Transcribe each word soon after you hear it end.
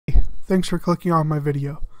thanks for clicking on my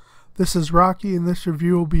video. This is Rocky, and this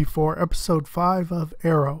review will be for episode 5 of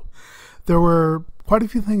Arrow. There were quite a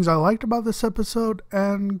few things I liked about this episode,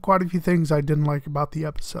 and quite a few things I didn't like about the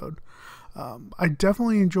episode. I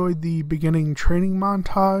definitely enjoyed the beginning training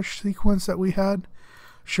montage sequence that we had,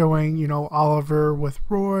 showing, Oliver with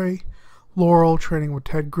Roy, Laurel training with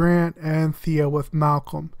Ted Grant, and Thea with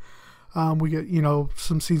Malcolm. We get,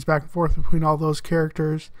 some scenes back and forth between all those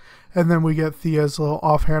characters. And then we get Thea's little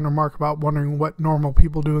offhand remark about wondering what normal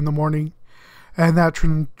people do in the morning. And that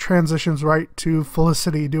transitions right to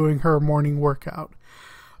Felicity doing her morning workout.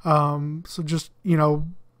 So just,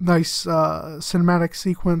 nice cinematic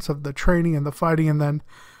sequence of the training and the fighting, and then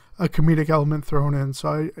a comedic element thrown in.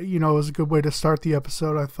 So, it was a good way to start the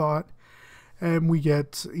episode, I thought. And we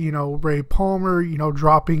get, Ray Palmer,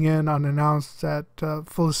 dropping in unannounced at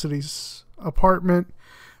Felicity's apartment.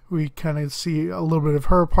 We kind of see a little bit of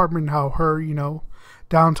her apartment, how her,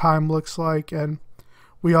 downtime looks like. And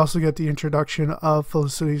we also get the introduction of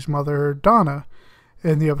Felicity's mother, Donna,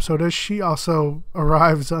 in the episode, as she also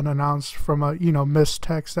arrives unannounced from a, missed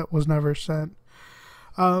text that was never sent.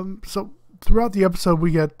 So throughout the episode,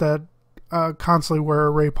 we get that constantly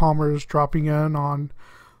where Ray Palmer is dropping in on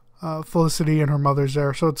Felicity and her mother's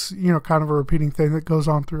there. So it's, kind of a repeating thing that goes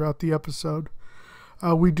on throughout the episode.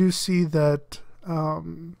 We do see that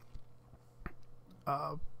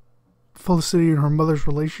Felicity and her mother's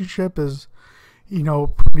relationship is,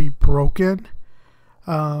 pretty broken.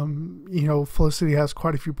 Felicity has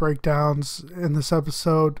quite a few breakdowns in this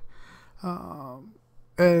episode.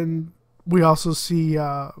 And we also see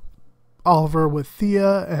Oliver with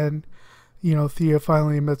Thea, and Thea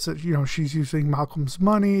finally admits that, she's using Malcolm's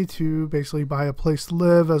money to basically buy a place to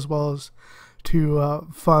live, as well as to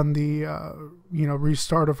fund the,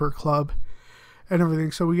 restart of her club and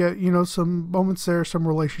everything. So we get, some moments there, some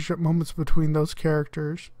relationship moments between those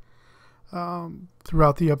characters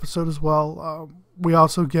throughout the episode as well. We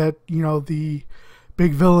also get, the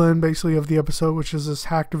big villain, basically, of the episode, which is this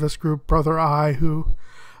hacktivist group, Brother Eye, who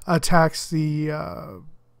attacks the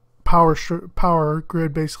power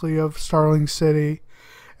grid, basically, of Starling City,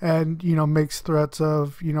 and makes threats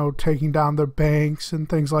of taking down their banks and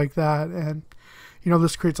things like that. And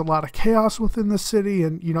this creates a lot of chaos within the city,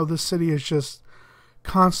 and the city is just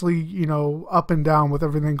constantly up and down with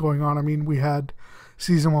everything going on. I mean, we had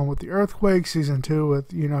season 1 with the earthquake, season 2 with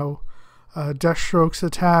Deathstroke's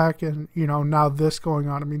attack, and now this going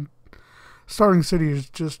on. I mean, Starling City is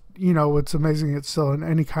just it's amazing it's still in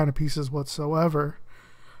any kind of pieces whatsoever.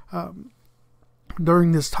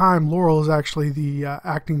 During this time, Laurel is actually the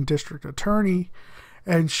acting district attorney,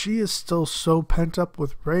 and she is still so pent up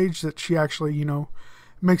with rage that she actually,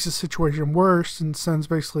 makes the situation worse and sends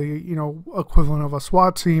basically, equivalent of a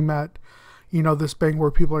SWAT team at, this bank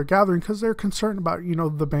where people are gathering, because they're concerned about,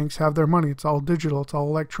 the banks have their money. It's all digital. It's all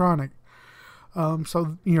electronic.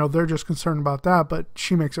 So, they're just concerned about that, but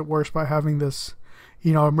she makes it worse by having this,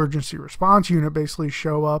 emergency response unit basically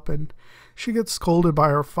show up, and she gets scolded by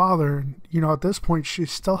her father. And, at this point, she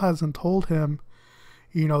still hasn't told him,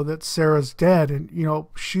 that Sarah's dead, and,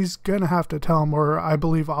 she's going to have to tell him, or I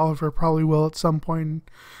believe Oliver probably will at some point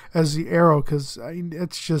as the Arrow, because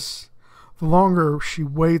it's just, the longer she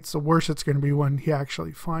waits, the worse it's going to be when he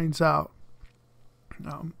actually finds out.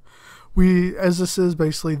 As this is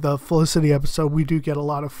basically the Felicity episode, we do get a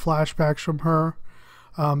lot of flashbacks from her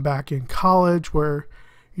back in college, where,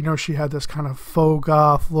 she had this kind of faux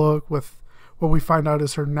goth look with what we find out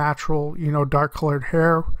is her natural, dark colored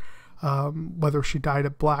hair. Whether she dyed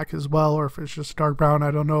it black as well, or if it's just dark brown, I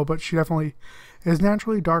don't know, but she definitely is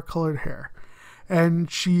naturally dark colored hair. And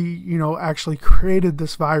she, actually created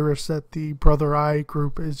this virus that the Brother Eye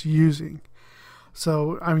group is using.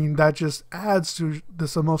 So, I mean, that just adds to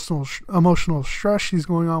this emotional stress she's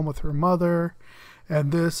going on with her mother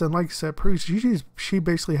and this. And like I said, she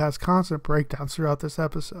basically has constant breakdowns throughout this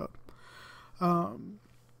episode.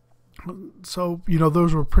 So,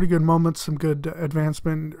 those were pretty good moments, some good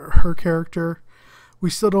advancement in her character. We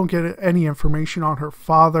still don't get any information on her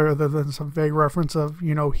father other than some vague reference of,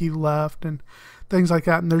 he left and things like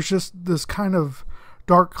that. And there's just this kind of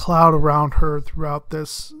dark cloud around her throughout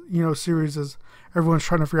this, series, as everyone's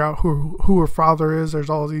trying to figure out who her father is. There's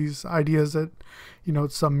all these ideas that,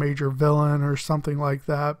 it's some major villain or something like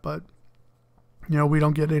that. But, we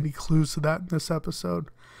don't get any clues to that in this episode.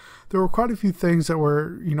 There were quite a few things that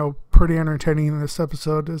were, pretty entertaining in this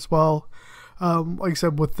episode as well. Like I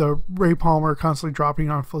said, with the Ray Palmer constantly dropping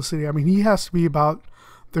on Felicity, I mean, he has to be about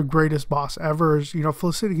the greatest boss ever.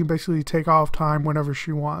 Felicity can basically take off time whenever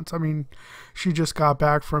she wants. I mean, she just got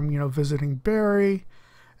back from, visiting Barry,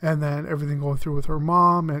 and then everything going through with her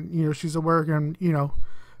mom, and, she's at work, and,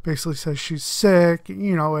 basically says she's sick,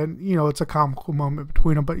 and, it's a comical moment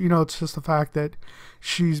between them. But, it's just the fact that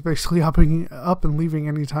she's basically up and leaving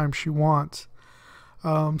anytime she wants.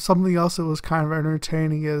 Something else that was kind of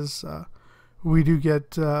entertaining is we do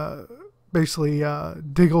get, basically,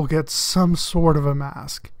 Diggle gets some sort of a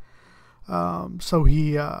mask. So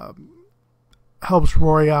he helps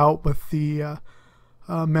Roy out with the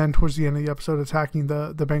men towards the end of the episode attacking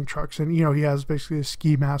the bank trucks. And, he has basically a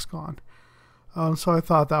ski mask on. So I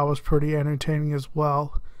thought that was pretty entertaining as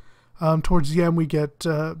well. Towards the end, we get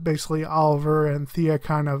basically Oliver and Thea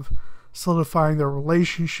kind of solidifying their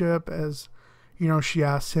relationship as, she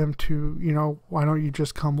asks him to, why don't you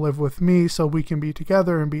just come live with me so we can be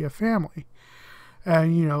together and be a family?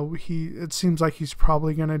 And, it seems like he's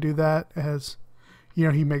probably going to do that as,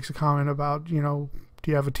 he makes a comment about, do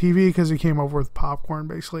you have a TV? Because he came over with popcorn,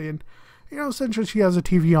 basically. And, essentially she has a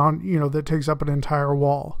TV on, that takes up an entire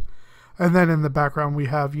wall. And then in the background we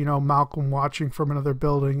have, Malcolm watching from another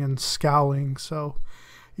building and scowling. So,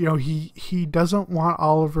 he doesn't want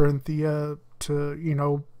Oliver and Thea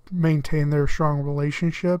to, maintain their strong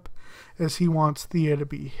relationship, as he wants Thea to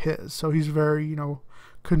be his. So he's very,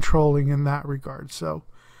 controlling in that regard. So,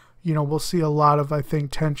 we'll see a lot of, I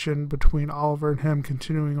think, tension between Oliver and him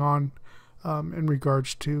continuing on in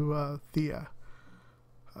regards to Thea.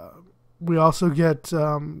 We also get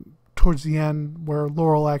towards the end where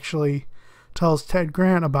Laurel actually tells Ted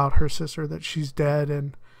Grant about her sister, that she's dead,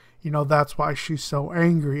 and that's why she's so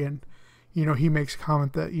angry. And he makes a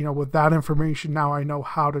comment that with that information, now I know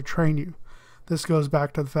how to train you. This goes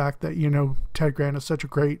back to the fact that Ted Grant is such a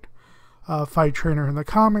great fight trainer in the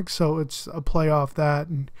comics, so it's a play off that.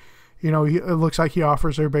 And it looks like he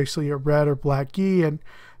offers her basically a red or black gi, and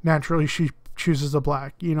naturally she chooses the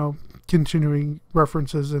black, continuing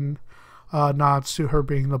references and nods to her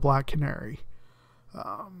being the Black Canary.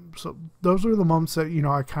 So those are the moments that,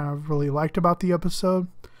 I kind of really liked about the episode.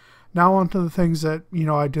 Now on to the things that,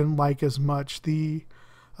 I didn't like as much. The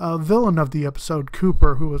villain of the episode,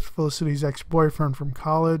 Cooper, who was Felicity's ex-boyfriend from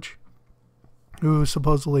college, who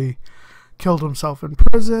supposedly killed himself in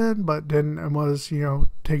prison, but didn't, and was,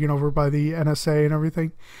 taken over by the NSA and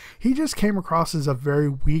everything. He just came across as a very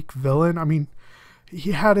weak villain. I mean,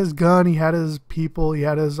 he had his gun, he had his people, he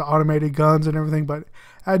had his automated guns and everything, but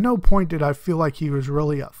at no point did I feel like he was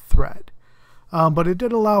really a threat. But it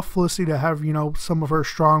did allow Felicity to have, some of her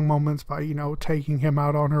strong moments by, taking him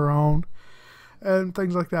out on her own and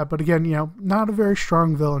things like that. But again, not a very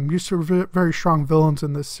strong villain. I'm used to very strong villains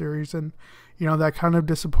in this series, and, that kind of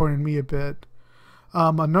disappointed me a bit.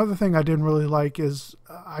 Another thing I didn't really like is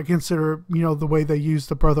I consider, the way they used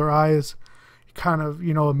the Brother Eye as kind of,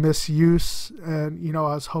 a misuse. And, I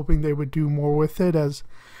was hoping they would do more with it, as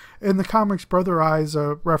in the comics, Brother Eye is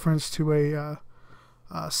a reference to a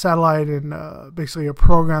satellite and basically a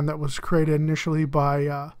program that was created initially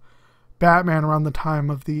by Batman around the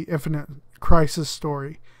time of the Infinite Crisis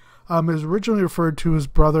story. It was originally referred to as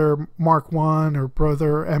Brother Mark 1 or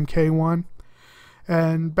Brother MK1.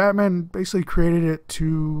 And Batman basically created it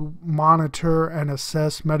to monitor and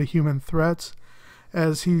assess metahuman threats,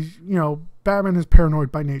 as he, Batman is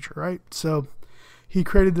paranoid by nature, right? So he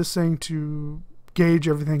created this thing to gauge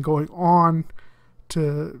everything going on,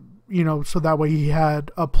 to, so that way he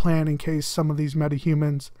had a plan in case some of these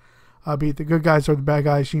metahumans, be it the good guys or the bad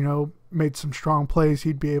guys, made some strong plays,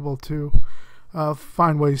 he'd be able to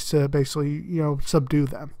find ways to basically, subdue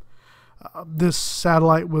them. This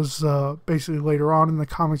satellite was basically later on in the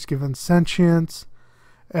comics given sentience,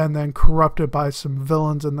 and then corrupted by some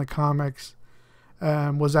villains in the comics,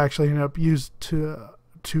 and was actually ended up used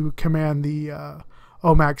to command the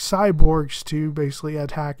OMAC cyborgs to basically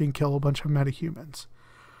attack and kill a bunch of metahumans.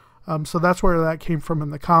 So that's where that came from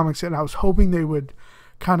in the comics, and I was hoping they would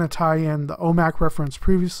kind of tie in the OMAC reference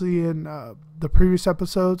previously in the previous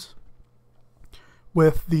episodes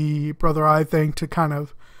with the Brother Eye thing, to kind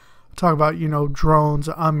of talk about, drones,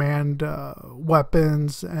 unmanned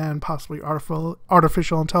weapons, and possibly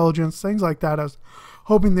artificial intelligence, things like that. I was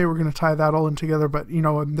hoping they were going to tie that all in together, but,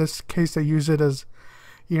 in this case they use it as,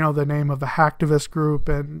 the name of a hacktivist group,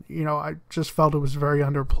 and, I just felt it was very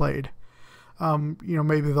underplayed.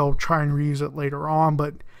 Maybe they'll try and reuse it later on,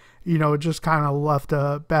 but, it just kind of left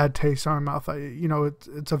a bad taste in my mouth.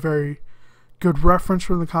 It's a very good reference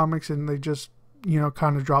from the comics, and they just,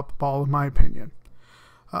 kind of dropped the ball, in my opinion.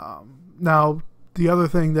 Now, the other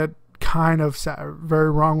thing that kind of sat very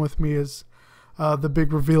wrong with me is the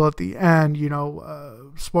big reveal at the end.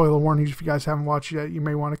 Spoiler warnings, if you guys haven't watched it yet, you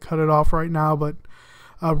may want to cut it off right now, but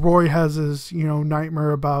Roy has his,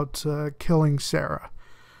 nightmare about killing Sarah,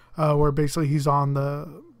 where basically he's on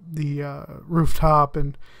the rooftop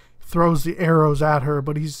and throws the arrows at her,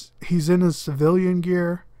 but he's in his civilian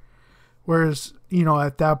gear. Whereas, you know,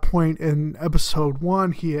 at that point in episode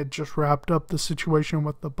 1, he had just wrapped up the situation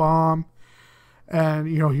with the bomb. And,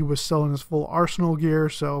 you know, he was still in his full arsenal gear.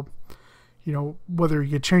 So, you know, whether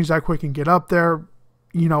he could change that quick and get up there,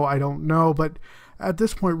 you know, I don't know. But at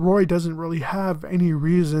this point, Roy doesn't really have any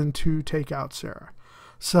reason to take out Sarah.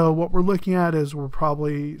 So what we're looking at is we're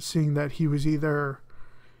probably seeing that he was either,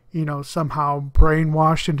 you know, somehow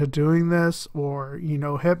brainwashed into doing this, or, you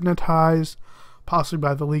know, hypnotized, possibly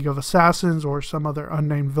by the League of Assassins or some other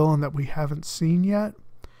unnamed villain that we haven't seen yet.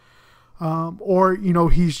 Or, you know,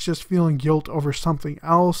 he's just feeling guilt over something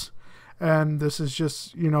else, and this is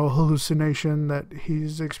just, you know, a hallucination that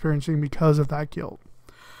he's experiencing because of that guilt.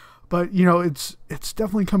 But, you know, it's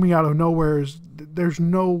definitely coming out of nowhere. There's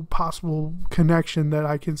no possible connection that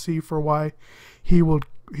I can see for why he would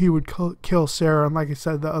kill Sarah. And like I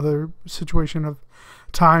said, the other situation of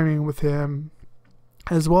timing with him,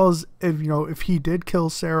 as well as if he did kill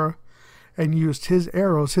Sarah and used his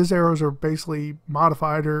arrows are basically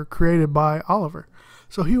modified or created by Oliver.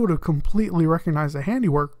 So he would have completely recognized the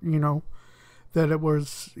handiwork, you know, that it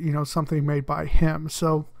was, you know, something made by him.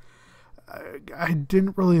 So I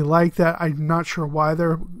didn't really like that. I'm not sure why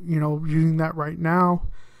they're, you know, using that right now.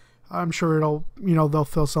 I'm sure it'll, you know, they'll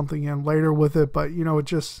fill something in later with it, but, you know, it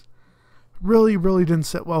just really didn't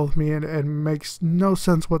sit well with me, and makes no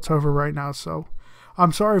sense whatsoever right now. So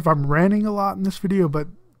I'm sorry if I'm ranting a lot in this video, but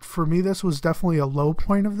for me, this was definitely a low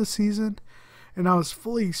point of the season, and I was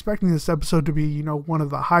fully expecting this episode to be, you know, one of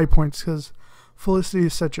the high points, because Felicity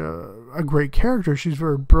is such a great character. She's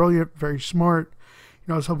very brilliant, very smart. You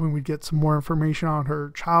know, I was hoping we'd get some more information on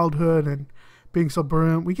her childhood and being so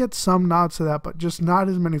brilliant. We get some nods to that, but just not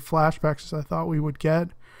as many flashbacks as I thought we would get,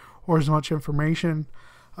 or as much information.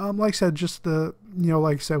 Like I said, just the, you know,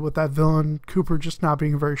 like I said, with that villain, Cooper just not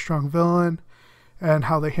being a very strong villain, and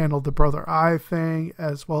how they handled the brother eye thing,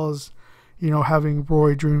 as well as, you know, having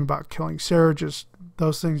Roy dream about killing Sarah. Just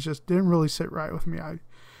those things just didn't really sit right with me.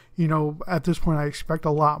 You know, at this point, I expect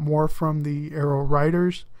a lot more from the Arrow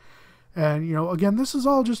writers. And, you know, again, this is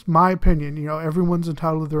all just my opinion. You know, everyone's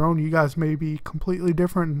entitled to their own. You guys may be completely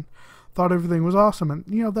different and thought everything was awesome. And,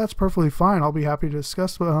 you know, that's perfectly fine. I'll be happy to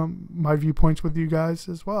discuss my viewpoints with you guys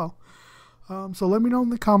as well. So let me know in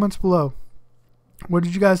the comments below. What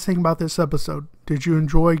did you guys think about this episode? Did you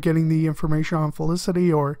enjoy getting the information on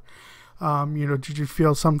Felicity, or, you know, did you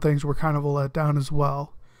feel some things were kind of a letdown as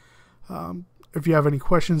well? If you have any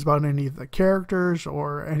questions about any of the characters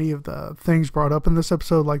or any of the things brought up in this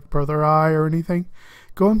episode, like Brother Eye or anything,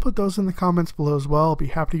 go and put those in the comments below as well. I'll be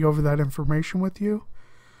happy to go over that information with you.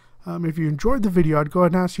 If you enjoyed the video, I'd go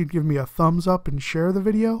ahead and ask you to give me a thumbs up and share the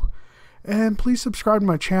video. And please subscribe to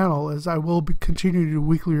my channel, as I will be continuing to do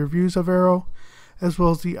weekly reviews of Arrow, as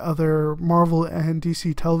well as the other Marvel and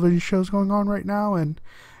DC television shows going on right now, and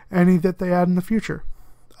any that they add in the future.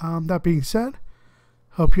 That being said,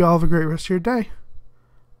 hope you all have a great rest of your day.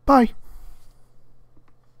 Bye.